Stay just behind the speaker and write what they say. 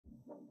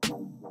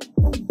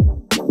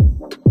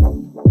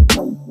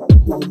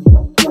Welcome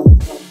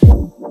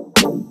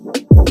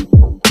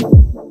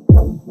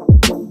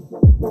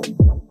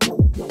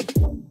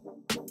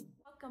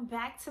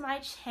back to my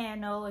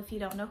channel. If you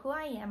don't know who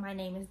I am, my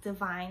name is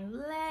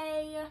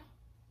Famuly.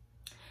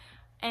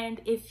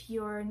 And if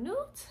you're new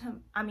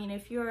to,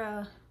 if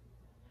you're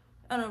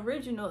an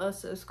original, a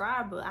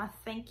subscriber, I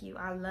thank you.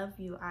 I love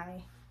you.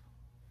 I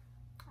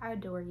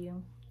adore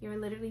you. You're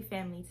literally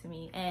family to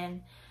me.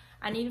 And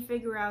I need to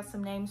figure out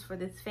some names for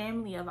this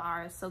family of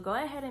ours. So go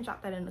ahead and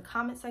drop that in the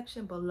comment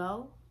section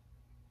below.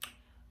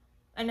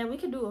 And then we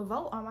can do a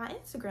vote on my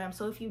Instagram.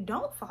 So if you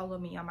don't follow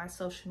me on my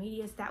social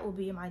medias, that will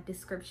be in my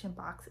description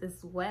box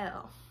as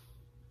well.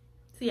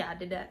 So yeah, I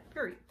did that.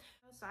 Period.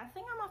 So I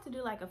think I'm about to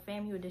do like a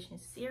FAMU edition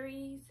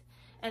series.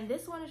 And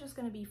this one is just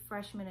going to be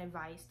Freshman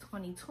Advice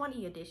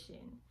 2020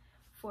 edition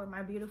for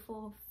my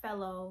beautiful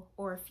fellow,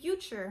 or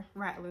future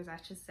rattlers, I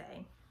should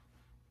say.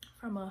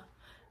 From a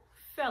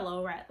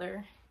fellow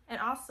rattler. And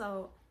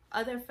also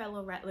other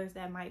fellow rattlers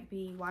that might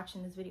be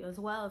watching this video as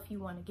well. If you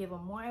want to give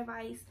them more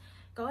advice,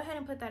 go ahead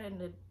and put that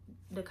in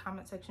the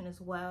comment section as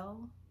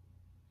well,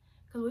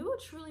 because we will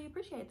truly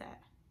appreciate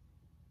that.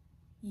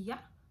 Yeah,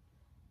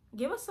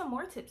 give us some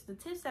more tips. The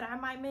tips that I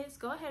might miss,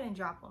 go ahead and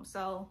drop them.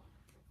 So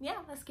yeah,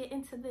 let's get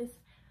into this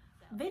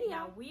video.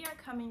 Now, we are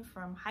coming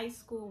from high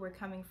school. We're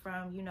coming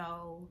from, you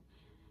know,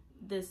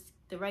 the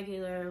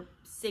regular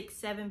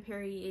 6-7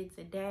 periods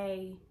a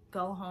day,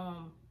 go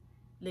home,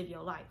 live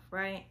your life,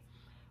 right?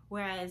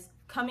 Whereas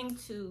coming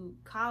to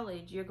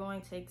college, you're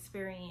going to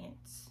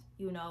experience,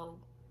 you know,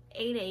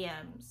 8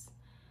 a.m.s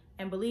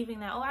and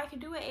believing that, oh, I could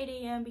do it 8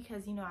 a.m.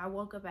 because, you know, I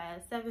woke up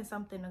at 7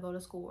 something to go to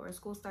school, or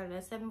school started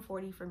at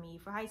 7:40 for me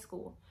for high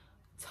school.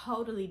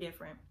 Totally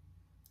different.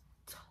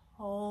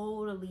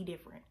 Totally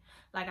different.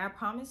 Like, I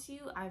promise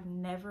you, I've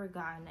never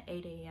gotten to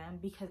 8 a.m.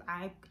 because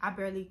I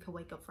barely could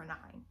wake up for 9.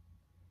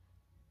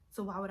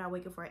 So why would I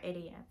wake up for 8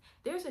 a.m.?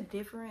 There's a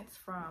difference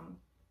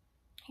from,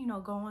 you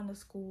know, going to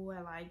school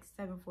at like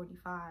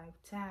 7:45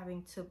 to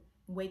having to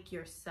wake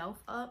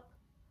yourself up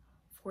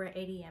for 8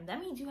 a.m. That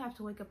means you have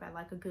to wake up at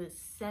like a good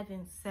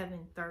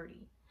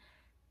 7:30.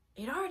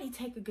 It already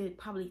take a good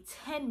probably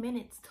 10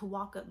 minutes to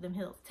walk up them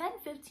hills.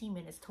 10-15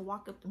 minutes to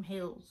walk up them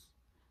hills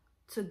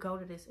to go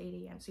to this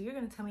 8 a.m. So you're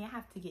going to tell me I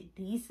have to get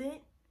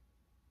decent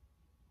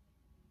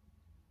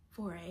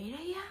for 8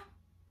 a.m.?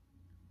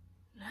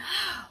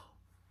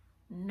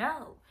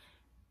 No.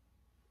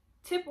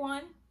 Tip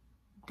 1,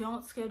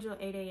 don't schedule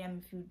 8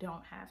 a.m. if you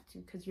don't have to,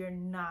 because you're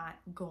not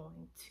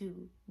going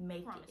to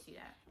make it. I promise you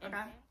that.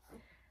 Okay?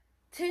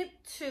 Tip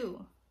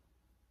 2.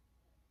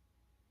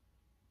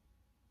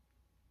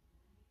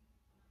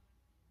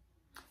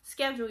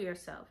 Schedule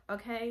yourself,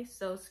 okay?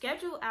 So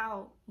schedule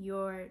out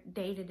your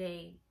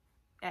day-to-day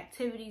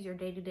activities, your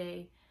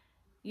day-to-day,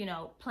 you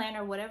know,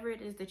 planner, whatever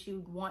it is that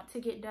you want to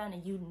get done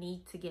and you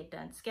need to get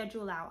done.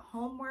 Schedule out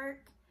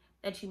homework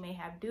that you may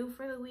have due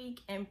for the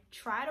week, and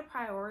try to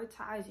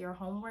prioritize your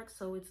homework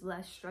so it's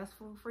less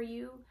stressful for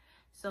you.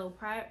 So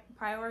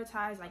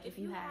prioritize, like if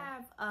you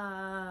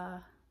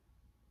have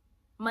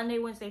Monday,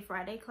 Wednesday,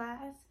 Friday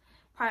class,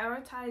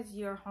 prioritize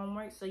your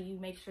homework so you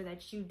make sure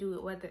that you do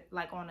it whether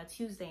like on a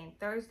Tuesday and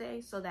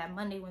Thursday, so that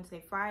Monday,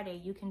 Wednesday, Friday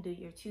you can do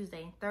your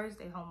Tuesday and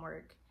Thursday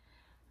homework,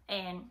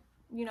 and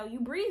you know,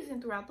 you breeze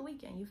in throughout the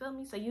weekend. You feel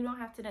me? So you don't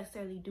have to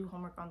necessarily do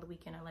homework on the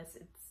weekend unless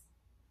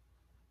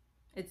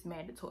it's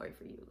mandatory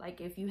for you. Like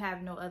if you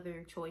have no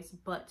other choice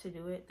but to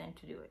do it, then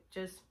to do it.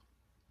 Just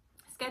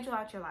schedule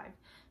out your life.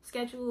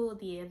 Schedule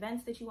the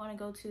events that you want to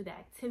go to, the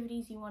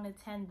activities you want to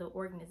attend, the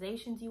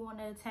organizations you want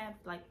to attend,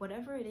 like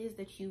whatever it is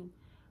that you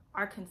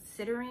are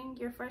considering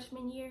your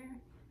freshman year,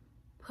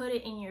 put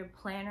it in your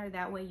planner.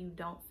 That way you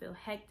don't feel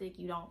hectic.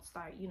 You don't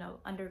start, you know,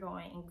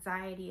 undergoing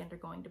anxiety,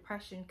 undergoing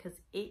depression, because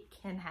it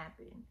can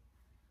happen.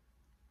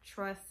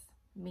 Trust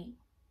me.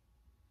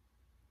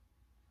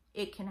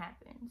 It can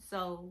happen.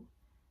 So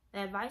the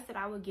advice that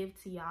I would give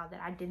to y'all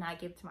that I did not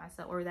give to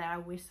myself, or that I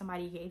wish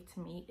somebody gave to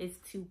me, is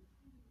to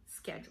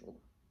schedule.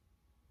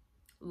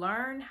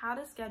 Learn how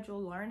to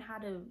schedule, learn how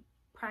to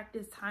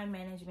practice time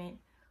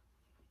management,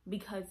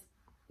 because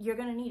you're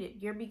going to need it.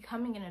 You're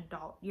becoming an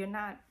adult. You're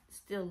not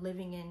still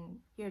living in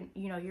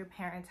your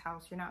parents'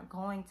 house. You're not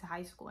going to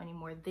high school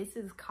anymore. This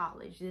is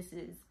college. This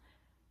is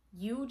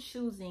you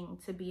choosing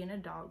to be an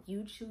adult.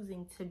 You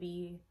choosing to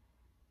be,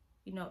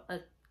 you know,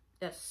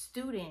 a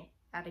student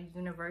at a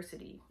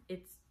university.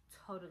 It's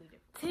totally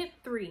different.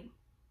 Tip 3,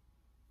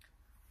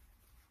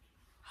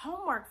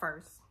 homework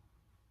first.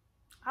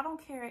 I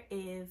don't care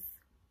if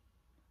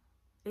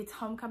it's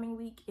homecoming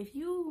week. If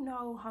you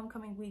know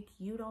homecoming week,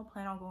 you don't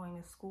plan on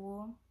going to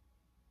school,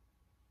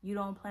 you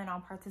don't plan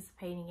on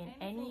participating in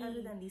anything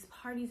other than these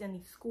parties and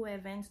these school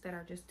events that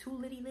are just too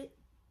litty lit,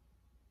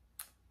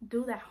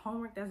 do that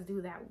homework that's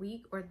due that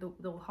week, or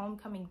the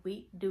homecoming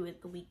week. Do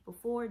it the week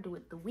before, do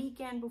it the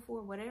weekend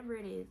before, whatever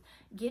it is.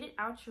 Get it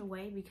out your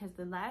way, because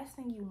the last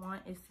thing you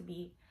want is to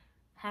be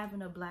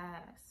having a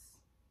blast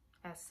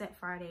at Set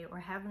Friday, or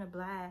having a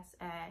blast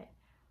at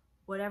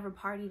whatever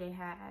party they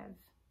have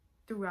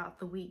throughout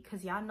the week,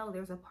 because y'all know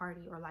there's a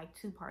party or like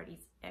 2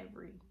 parties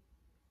every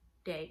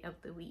day of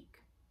the week.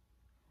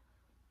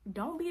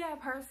 Don't be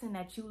that person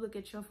that you look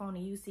at your phone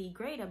and you see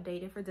grade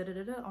updated for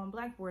da-da-da-da on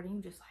Blackboard and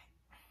you just like,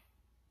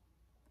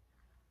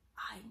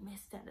 I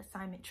missed that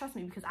assignment. Trust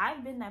me, because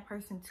I've been that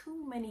person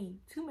too many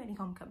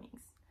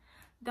homecomings.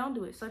 Don't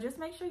do it. So just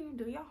make sure you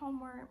do your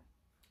homework.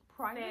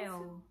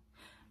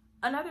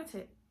 Another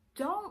tip,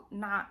 don't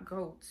not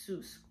go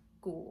to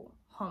school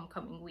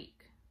homecoming week.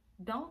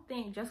 Don't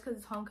think just because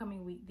it's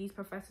homecoming week, these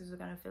professors are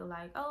going to feel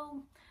like,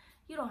 oh,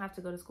 you don't have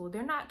to go to school.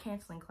 They're not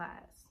canceling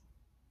class.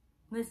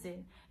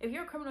 Listen, if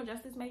you're a criminal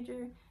justice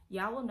major,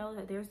 y'all will know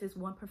that there's this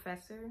one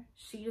professor.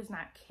 She does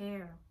not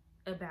care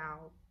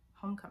about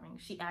homecoming.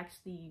 She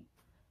actually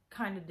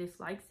kind of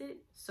dislikes it.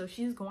 So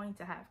she's going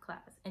to have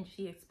class and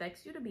she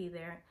expects you to be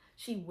there.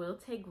 She will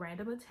take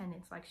random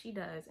attendance like she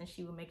does, and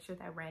she will make sure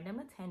that random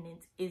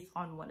attendance is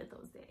on one of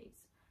those days.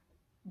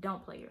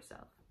 Don't play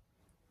yourself.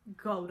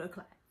 Go to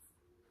class.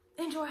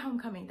 Enjoy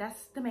homecoming.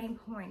 That's the main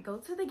point. Go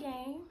to the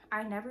game.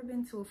 I've never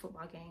been to a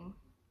football game.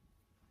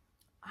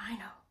 I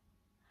know.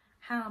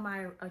 How am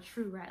I a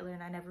true rattler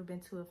and I've never been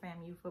to a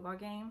FAMU football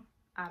game?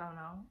 I don't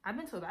know. I've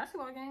been to a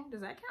basketball game.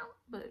 Does that count?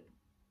 But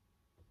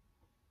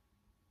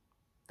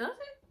does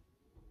it?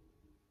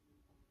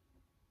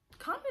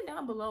 Comment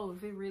down below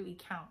if it really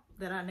counts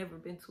that I've never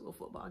been to a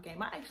football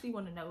game. I actually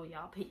want to know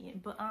y'all opinion.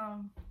 But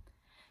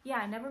yeah,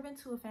 I've never been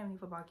to a family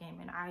football game,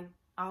 and I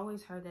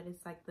always heard that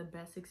it's like the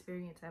best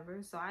experience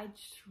ever. So I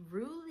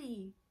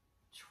truly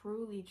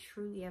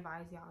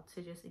advise y'all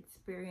to just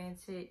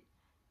experience it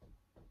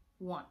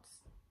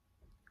once.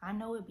 I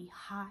know it'd be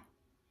hot.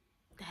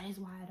 That is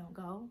why I don't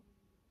go.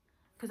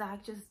 Cause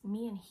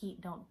me and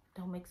heat don't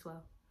mix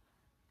well.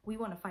 We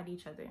want to fight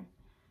each other.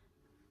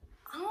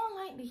 I don't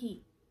like the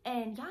heat.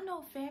 And y'all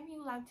know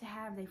FAMU like to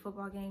have their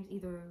football games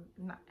either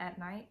at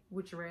night,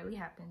 which rarely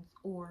happens,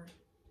 or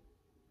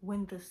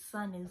when the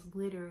sun is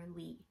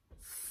literally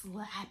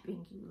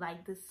slapping you.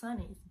 Like the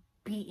sun is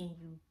beating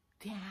you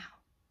down.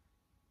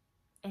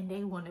 And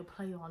they want to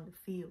play on the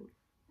field.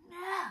 No.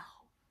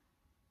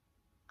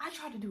 I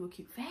tried to do a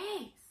cute face.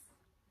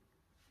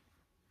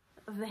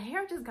 The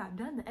hair just got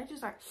done. The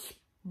edges are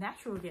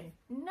natural again.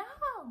 No,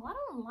 I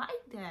don't like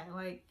that.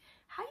 Like,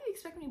 how you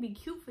expect me to be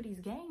cute for these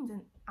games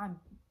and I'm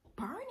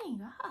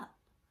burning up?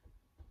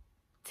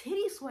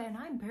 Titty sweat and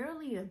I'm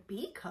barely a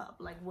B cup.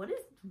 Like, what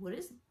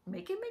is,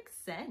 make it make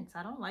sense.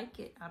 I don't like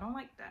it. I don't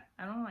like that.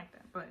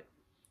 But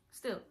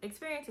still,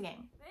 experience a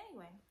game. But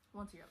anyway,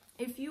 once you're up.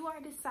 If you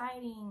are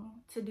deciding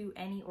to do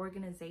any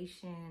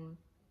organization,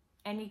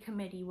 any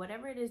committee,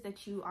 whatever it is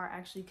that you are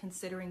actually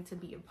considering to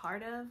be a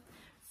part of,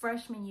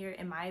 freshman year,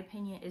 in my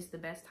opinion, is the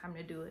best time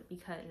to do it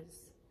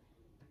because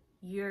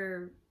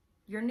you're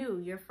new,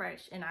 you're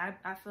fresh. And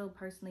I feel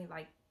personally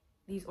like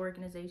these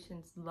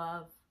organizations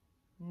love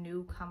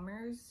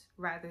newcomers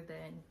rather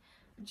than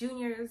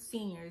juniors,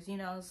 seniors, you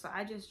know. So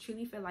I just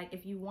truly feel like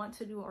if you want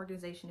to do an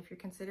organization, if you're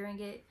considering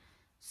it,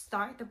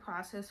 start the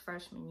process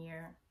freshman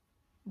year,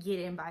 get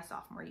in by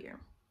sophomore year.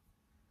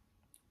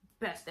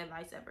 Best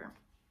advice ever.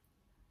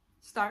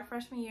 Start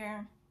freshman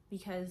year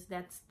because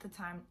that's the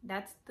time,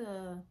 that's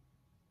the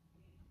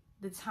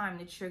time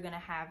that you're gonna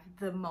have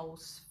the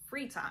most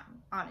free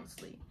time,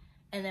 honestly.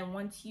 And then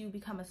once you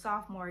become a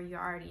sophomore, you're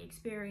already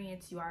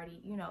experienced, you already,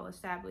 you know,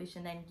 established,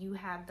 and then you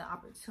have the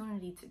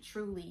opportunity to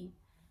truly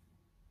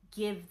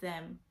give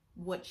them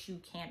what you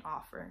can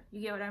offer.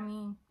 You get what I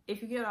mean?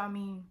 If you get what I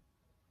mean,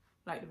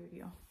 like the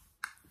video.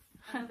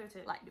 Another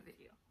tip, like the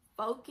video.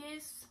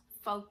 Focus,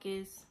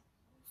 focus,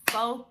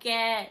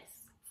 focus,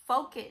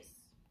 focus.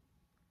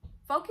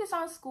 Focus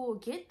on school.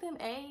 Get them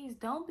A's.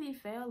 Don't be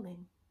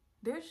failing.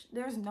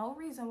 There's no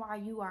reason why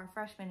you are a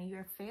freshman and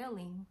you're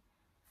failing.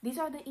 These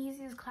are the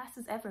easiest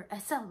classes ever.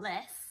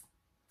 SLS?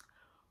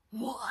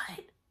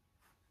 What?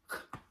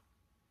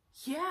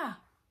 Yeah,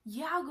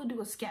 I'll go do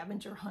a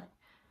scavenger hunt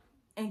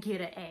and get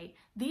an A.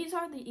 These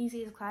are the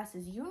easiest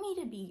classes. You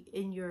need to be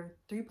in your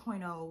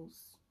 3.0s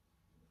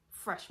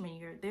freshman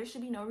year. There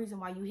should be no reason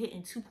why you hit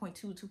in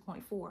 2.2,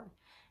 2.4,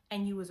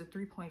 and you was a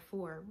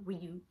 3.4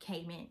 when you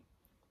came in.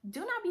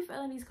 Do not be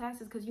failing these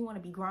classes because you want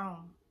to be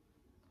grown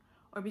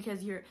or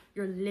because you're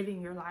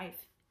living your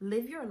life.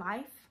 Live your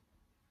life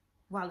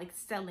while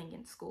excelling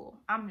in school.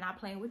 I'm not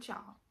playing with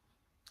y'all.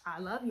 I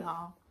love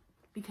y'all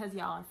because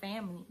y'all are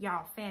family.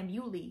 Y'all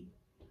Famuly.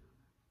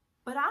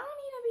 But I don't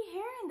need to be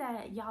hearing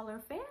that y'all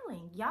are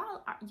failing.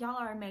 Y'all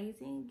are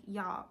amazing.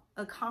 Y'all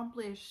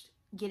accomplished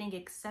getting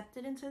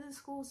accepted into the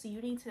school. So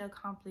you need to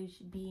accomplish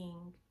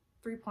being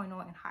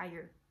 3.0 and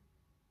higher.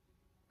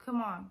 Come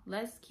on,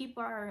 let's keep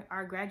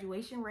our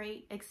graduation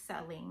rate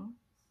excelling.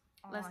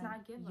 Let's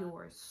not give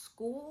your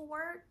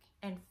schoolwork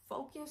and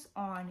focus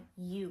on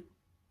you.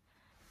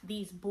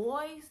 These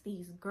boys,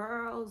 these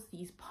girls,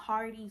 these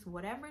parties,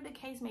 whatever the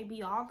case may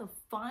be, all the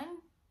fun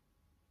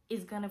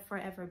is gonna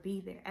forever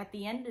be there. At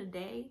the end of the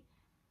day,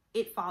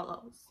 it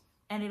follows.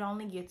 And it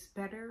only gets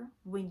better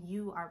when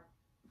you are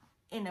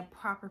in a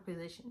proper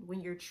position, when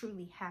you're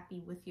truly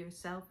happy with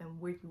yourself and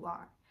where you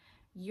are.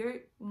 You're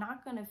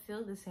not gonna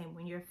feel the same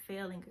when you're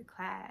failing a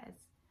class,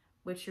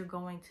 but you're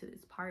going to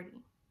this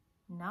party.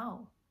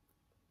 No.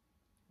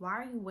 Why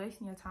are you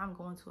wasting your time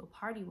going to a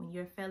party when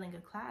you're failing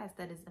a class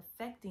that is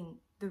affecting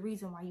the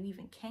reason why you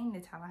even came to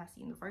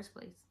Tallahassee in the first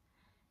place?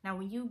 Now,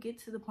 when you get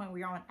to the point where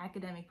you're on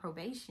academic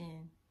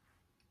probation,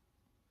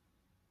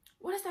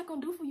 what is that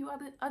going to do for you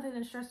other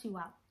than stress you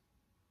out?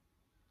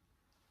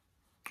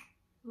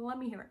 Let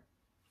me hear it.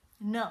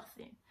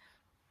 Nothing.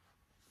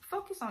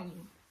 Focus on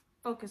you.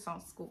 Focus on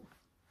school.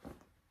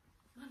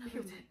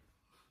 Another tip.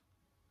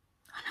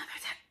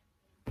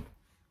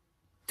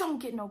 Don't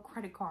get no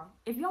credit card.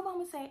 If your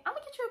mama say, I'm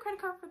gonna get you a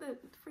credit card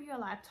for your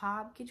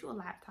laptop, get you a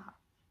laptop.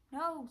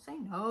 No, say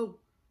no.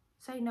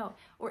 Say no.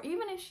 Or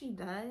even if she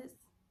does,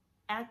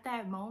 at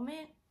that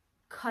moment,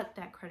 cut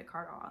that credit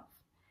card off.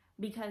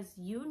 Because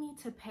you need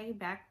to pay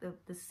back the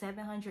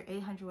 $700,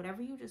 $800,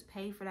 whatever you just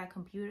paid for that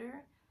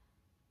computer,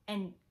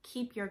 and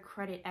keep your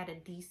credit at a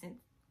decent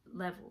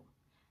level.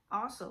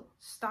 Also,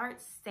 start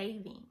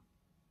saving.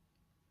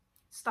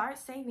 Start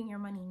saving your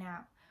money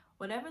now.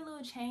 Whatever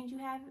little change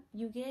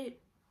you get,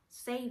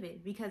 save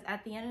it, because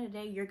at the end of the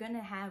day, you're going to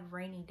have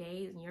rainy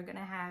days and you're going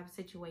to have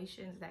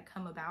situations that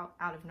come about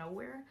out of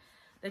nowhere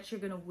that you're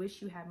going to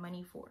wish you had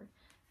money for.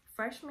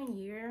 Freshman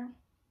year,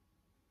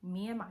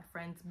 me and my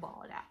friends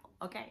balled out,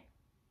 okay?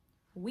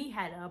 We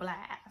had a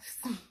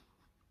blast.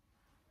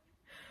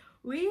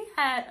 We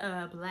had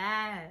a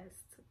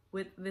blast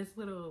with this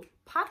little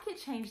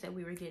pocket change that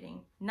we were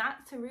getting.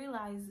 Not to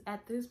realize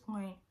at this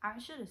point, I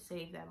should have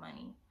saved that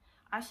money.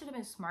 I should have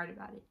been smart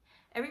about it.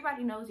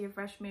 Everybody knows your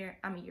first year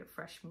of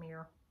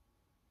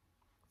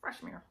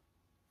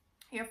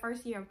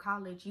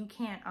college, you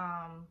can't,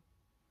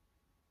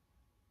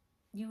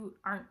 you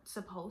aren't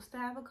supposed to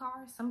have a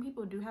car. Some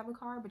people do have a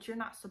car, but you're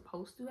not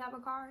supposed to have a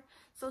car.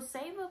 So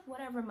save up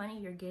whatever money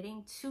you're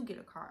getting to get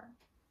a car.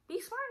 Be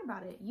smart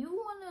about it.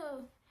 You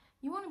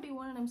wanna be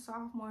one of them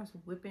sophomores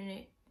whipping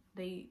it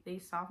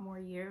they sophomore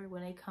year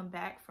when they come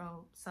back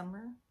from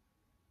summer.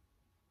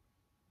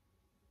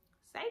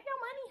 Save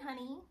your money,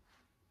 honey.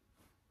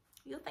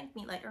 You'll thank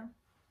me later.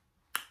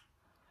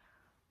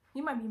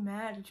 You might be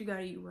mad that you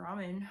gotta eat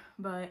ramen,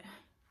 but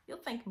you'll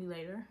thank me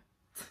later.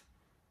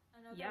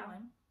 Another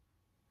one.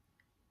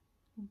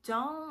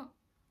 Don't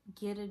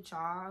get a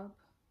job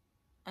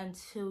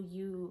until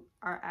you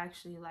are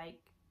actually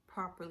like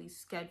properly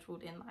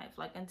scheduled in life.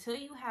 Like until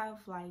you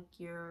have like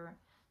your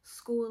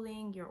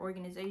schooling, your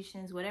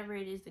organizations, whatever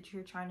it is that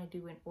you're trying to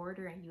do in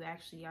order, and you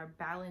actually are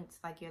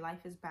balanced, like your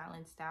life is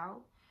balanced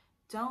out.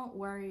 Don't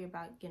worry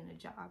about getting a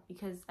job,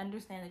 because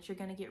understand that you're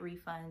going to get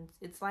refunds.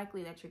 It's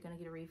likely that you're going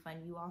to get a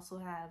refund. You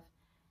also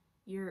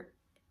you're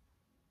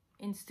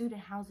in student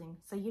housing,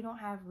 so you don't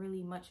have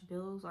really much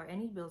bills or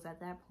any bills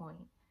at that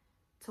point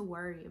to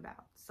worry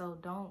about. So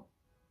don't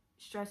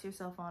stress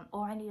yourself on,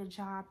 oh, I need a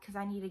job because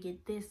I need to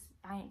get this,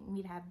 I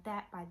need to have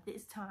that by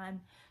this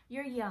time.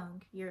 You're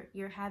young,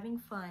 you're having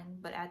fun,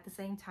 but at the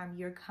same time,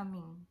 you're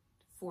coming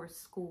for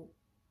school.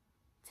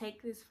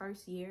 Take this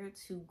first year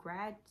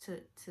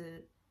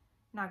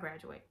not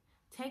graduate.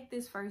 Take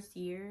this first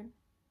year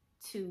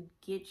to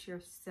get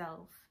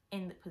yourself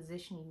in the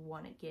position you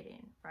want to get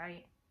in,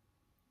 right?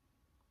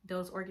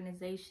 Those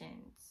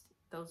organizations,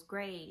 those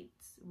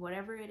grades,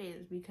 whatever it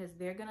is, because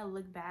they're going to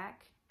look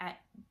back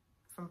at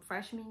from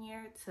freshman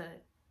year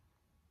to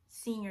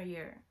senior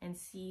year and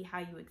see how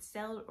you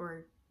excelled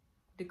or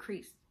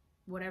decreased,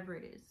 whatever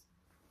it is.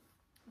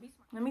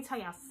 Let me tell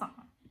y'all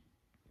something.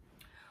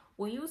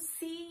 When you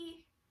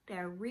see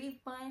that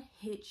refund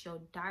hit your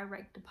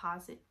direct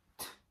deposit,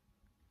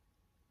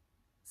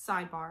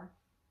 sidebar,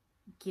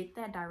 get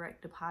that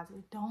direct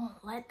deposit.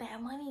 Don't let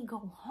that money go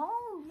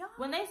home, y'all.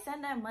 When they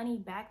send that money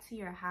back to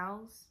your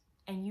house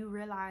and you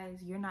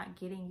realize you're not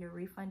getting your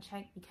refund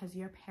check because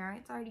your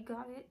parents already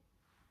got it,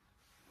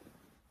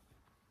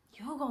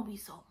 you're gonna be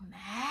so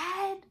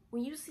mad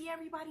when you see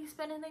everybody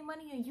spending their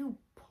money and you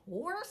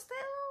poor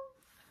still.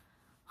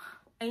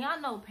 And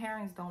y'all know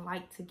parents don't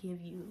like to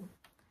give you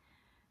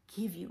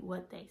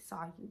what they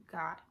saw you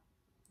got.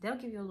 They'll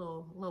give you a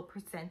little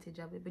percentage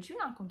of it, but you're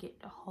not gonna get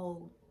the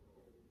whole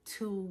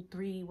 2,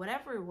 3,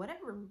 whatever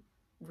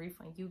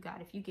refund you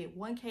got. If you get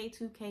 1K,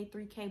 2K,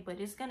 3K, but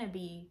it's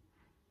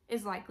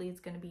likely it's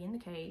gonna be in the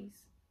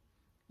K's.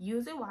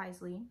 Use it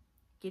wisely.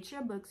 Get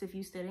your books if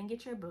you still didn't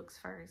get your books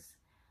first.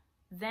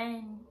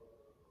 Then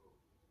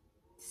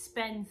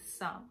spend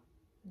some.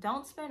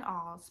 Don't spend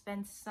all.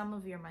 Spend some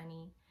of your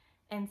money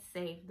and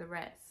save the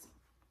rest.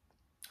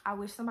 I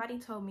wish somebody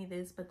told me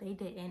this, but they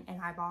didn't, and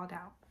I balled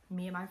out.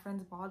 Me and my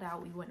friends balled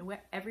out. We went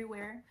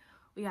everywhere.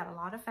 We got a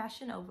lot of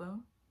Fashion Nova.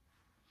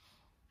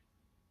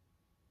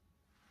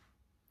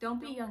 Don't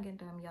be young and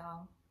dumb,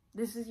 y'all.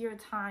 This is your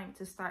time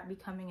to start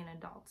becoming an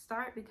adult.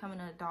 Start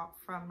becoming an adult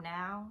from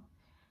now,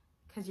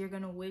 because you're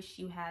going to wish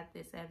you had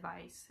this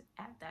advice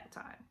at that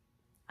time.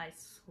 I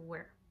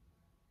swear.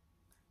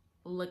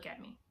 Look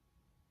at me.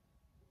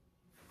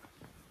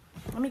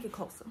 Let me get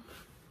closer.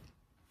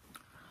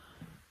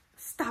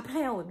 Stop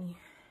playing with me.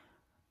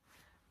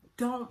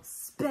 Don't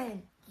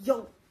spend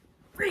your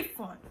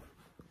refund.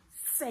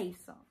 Save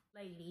some.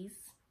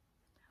 Ladies,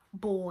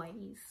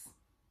 boys,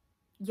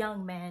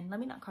 young men. Let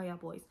me not call y'all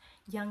boys.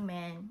 Young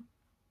men.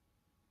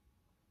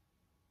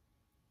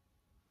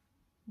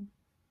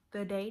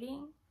 the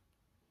dating,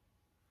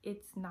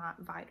 it's not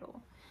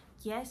vital.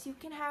 Yes, you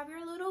can have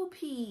your little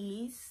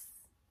piece.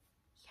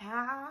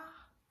 Yeah,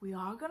 we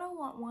are gonna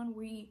want one.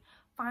 We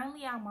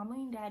finally at mama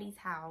and daddy's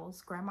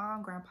house, grandma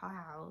and grandpa's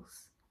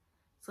house.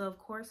 So of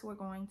course we're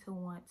going to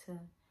want to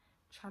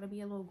try to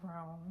be a little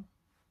grown.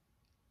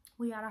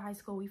 We out of high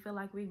school, we feel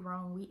like we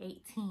grown. We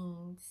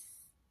 18,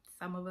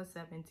 some of us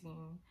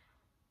 17,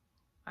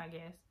 I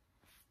guess.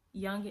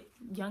 Young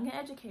and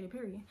educated,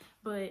 period.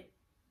 But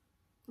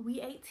we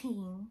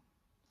 18,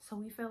 so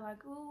we feel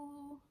like,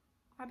 ooh,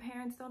 my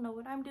parents don't know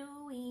what I'm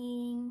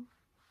doing.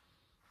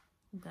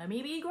 Let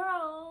me be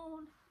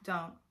grown.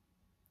 Don't.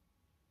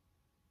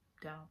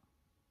 Because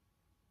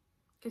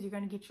you're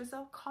going to get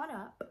yourself caught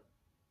up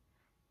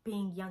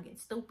being young and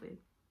stupid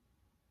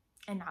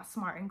and not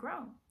smart and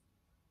grown.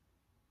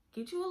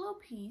 Get you a little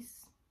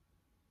piece,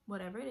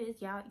 whatever it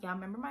is. Y'all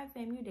remember my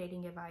FAMU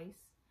dating advice.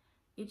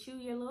 Get you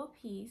your little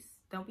piece.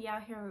 Don't be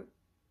out here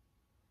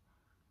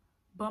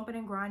bumping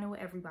and grinding with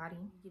everybody.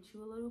 Get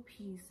you a little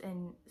piece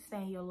and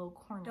stay in your little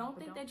corner. Don't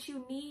think that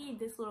you need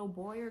this little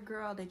boy or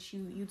girl that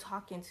you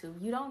talking to.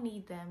 You don't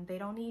need them. They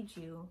don't need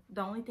you.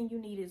 The only thing you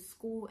need is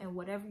school and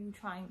whatever you're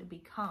trying to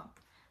become.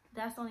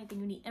 That's the only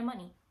thing you need. And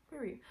money,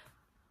 period.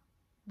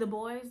 The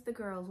boys, the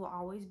girls will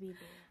always be there.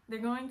 They're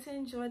going to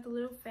enjoy the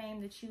little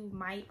fame that you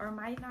might or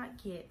might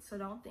not get. So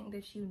don't think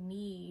that you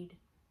need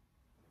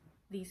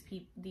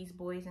these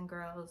boys and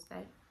girls,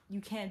 that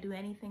you can't do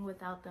anything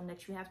without them,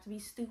 that you have to be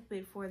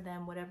stupid for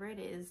them, whatever it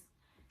is.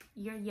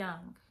 You're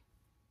young.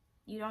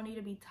 You don't need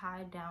to be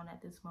tied down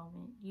at this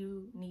moment.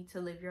 You need to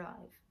live your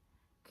life,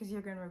 because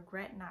you're going to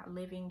regret not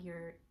living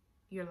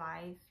your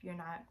life. You're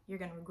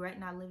going to regret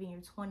not living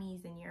your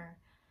 20s and your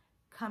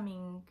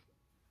coming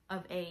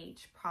of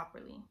age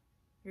properly.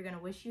 You're going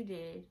to wish you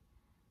did.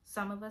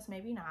 Some of us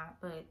maybe not,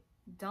 but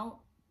don't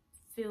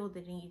feel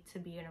the need to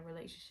be in a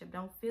relationship.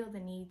 Don't feel the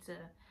need to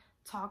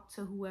talk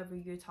to whoever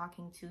you're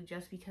talking to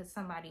just because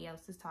somebody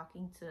else is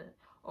talking to,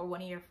 or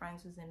one of your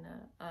friends is in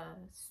a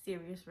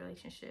serious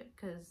relationship,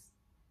 because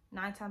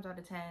 9 times out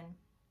of 10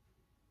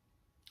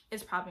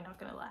 it's probably not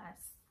gonna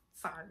last.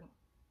 Sorry,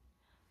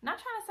 not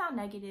trying to sound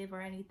negative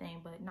or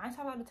anything, but 9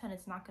 times out of 10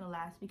 it's not gonna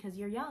last, because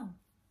you're young.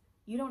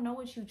 You don't know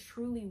what you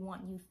truly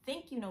want. You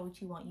think you know what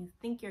you want. You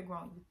think you're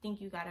grown. You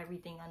think you got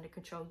everything under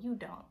control. You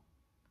don't.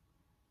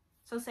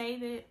 So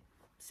save it.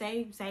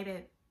 Save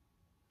it.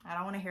 I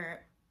don't want to hear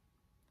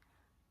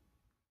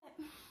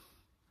it.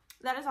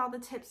 That is all the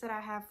tips that I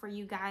have for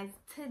you guys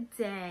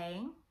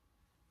today.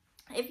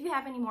 If you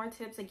have any more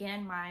tips,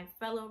 again, my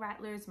fellow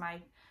rattlers,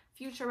 my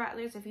future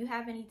rattlers, if you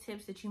have any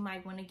tips that you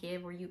might want to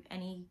give, or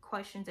any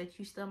questions that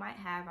you still might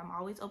have, I'm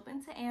always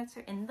open to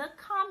answer in the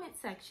comment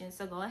section.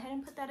 So go ahead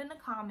and put that in the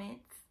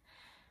comments.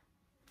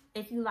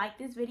 If you like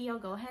this video,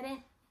 go ahead and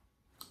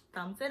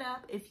thumbs it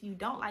up. If you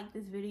don't like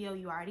this video,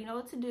 you already know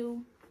what to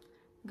do.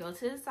 Go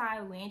to the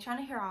side. We ain't trying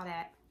to hear all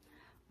that.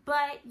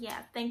 But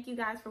yeah, thank you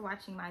guys for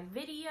watching my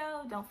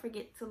video. Don't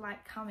forget to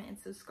like, comment, and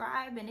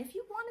subscribe. And if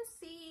you want to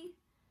see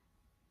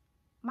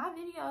my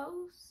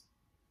videos,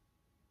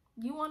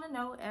 you want to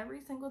know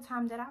every single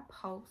time that I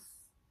post,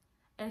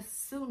 as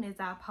soon as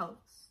I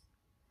post,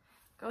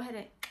 go ahead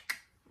and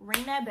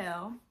ring that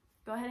bell.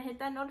 Go ahead and hit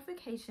that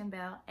notification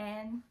bell.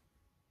 And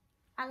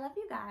I love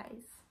you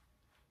guys.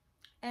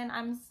 And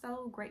I'm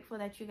so grateful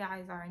that you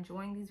guys are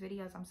enjoying these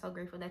videos. I'm so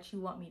grateful that you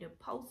want me to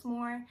post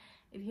more.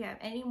 If you have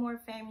any more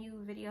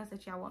FAMU videos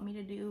that y'all want me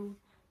to do,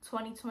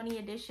 2020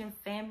 edition,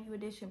 FAMU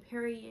edition,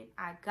 period,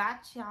 I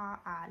got y'all.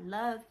 I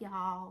love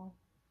y'all.